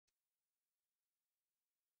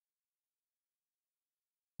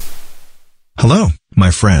Hello,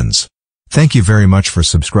 my friends. Thank you very much for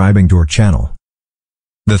subscribing to our channel.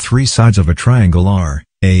 The three sides of a triangle are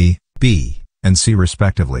A, B, and C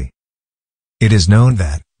respectively. It is known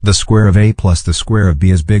that the square of A plus the square of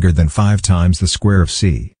B is bigger than 5 times the square of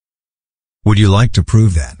C. Would you like to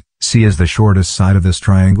prove that C is the shortest side of this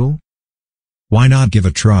triangle? Why not give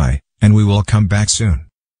a try, and we will come back soon.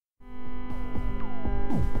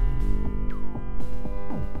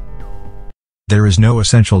 There is no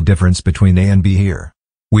essential difference between A and B here.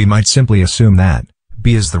 We might simply assume that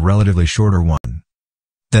B is the relatively shorter one.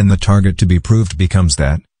 Then the target to be proved becomes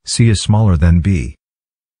that C is smaller than B.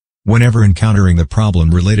 Whenever encountering the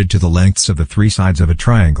problem related to the lengths of the three sides of a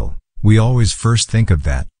triangle, we always first think of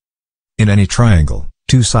that. In any triangle,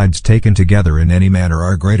 two sides taken together in any manner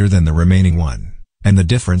are greater than the remaining one, and the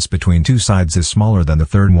difference between two sides is smaller than the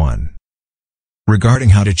third one.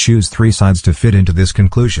 Regarding how to choose three sides to fit into this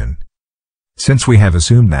conclusion, since we have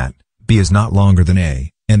assumed that B is not longer than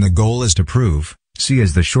A, and the goal is to prove C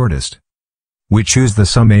is the shortest, we choose the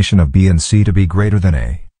summation of B and C to be greater than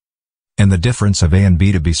A, and the difference of A and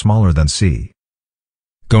B to be smaller than C.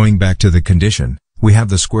 Going back to the condition, we have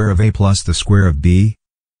the square of A plus the square of B.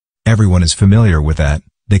 Everyone is familiar with that.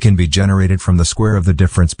 They can be generated from the square of the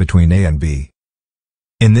difference between A and B.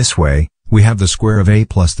 In this way, we have the square of A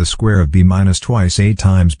plus the square of B minus twice A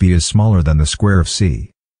times B is smaller than the square of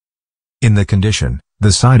C. In the condition,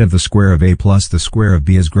 the side of the square of A plus the square of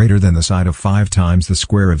B is greater than the side of 5 times the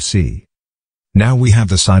square of C. Now we have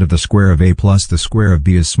the side of the square of A plus the square of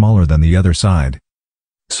B is smaller than the other side.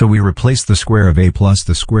 So we replace the square of A plus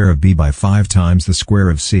the square of B by 5 times the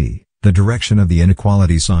square of C. The direction of the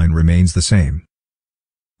inequality sign remains the same.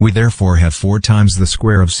 We therefore have 4 times the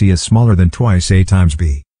square of C is smaller than twice A times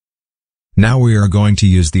B. Now we are going to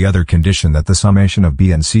use the other condition that the summation of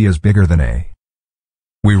B and C is bigger than A.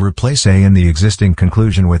 We replace A in the existing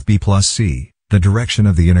conclusion with B plus C. The direction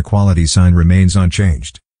of the inequality sign remains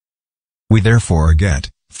unchanged. We therefore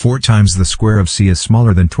get 4 times the square of C is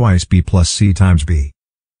smaller than twice B plus C times B.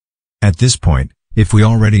 At this point, if we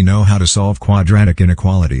already know how to solve quadratic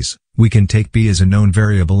inequalities, we can take B as a known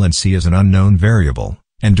variable and C as an unknown variable,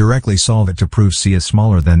 and directly solve it to prove C is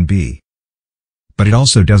smaller than B. But it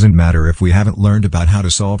also doesn't matter if we haven't learned about how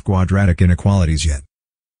to solve quadratic inequalities yet.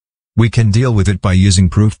 We can deal with it by using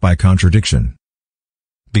proof by contradiction.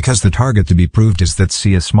 Because the target to be proved is that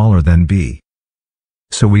C is smaller than B.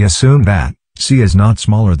 So we assume that C is not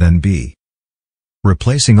smaller than B.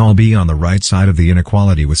 Replacing all B on the right side of the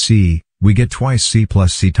inequality with C, we get twice C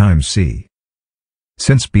plus C times C.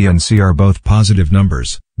 Since B and C are both positive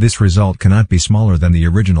numbers, this result cannot be smaller than the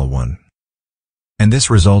original one. And this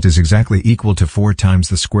result is exactly equal to 4 times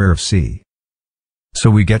the square of C. So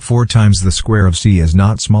we get 4 times the square of C is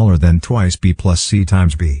not smaller than twice B plus C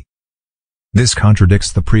times B. This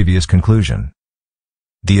contradicts the previous conclusion.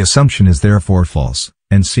 The assumption is therefore false,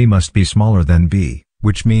 and C must be smaller than B,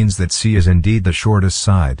 which means that C is indeed the shortest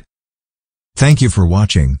side. Thank you for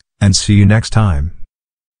watching, and see you next time.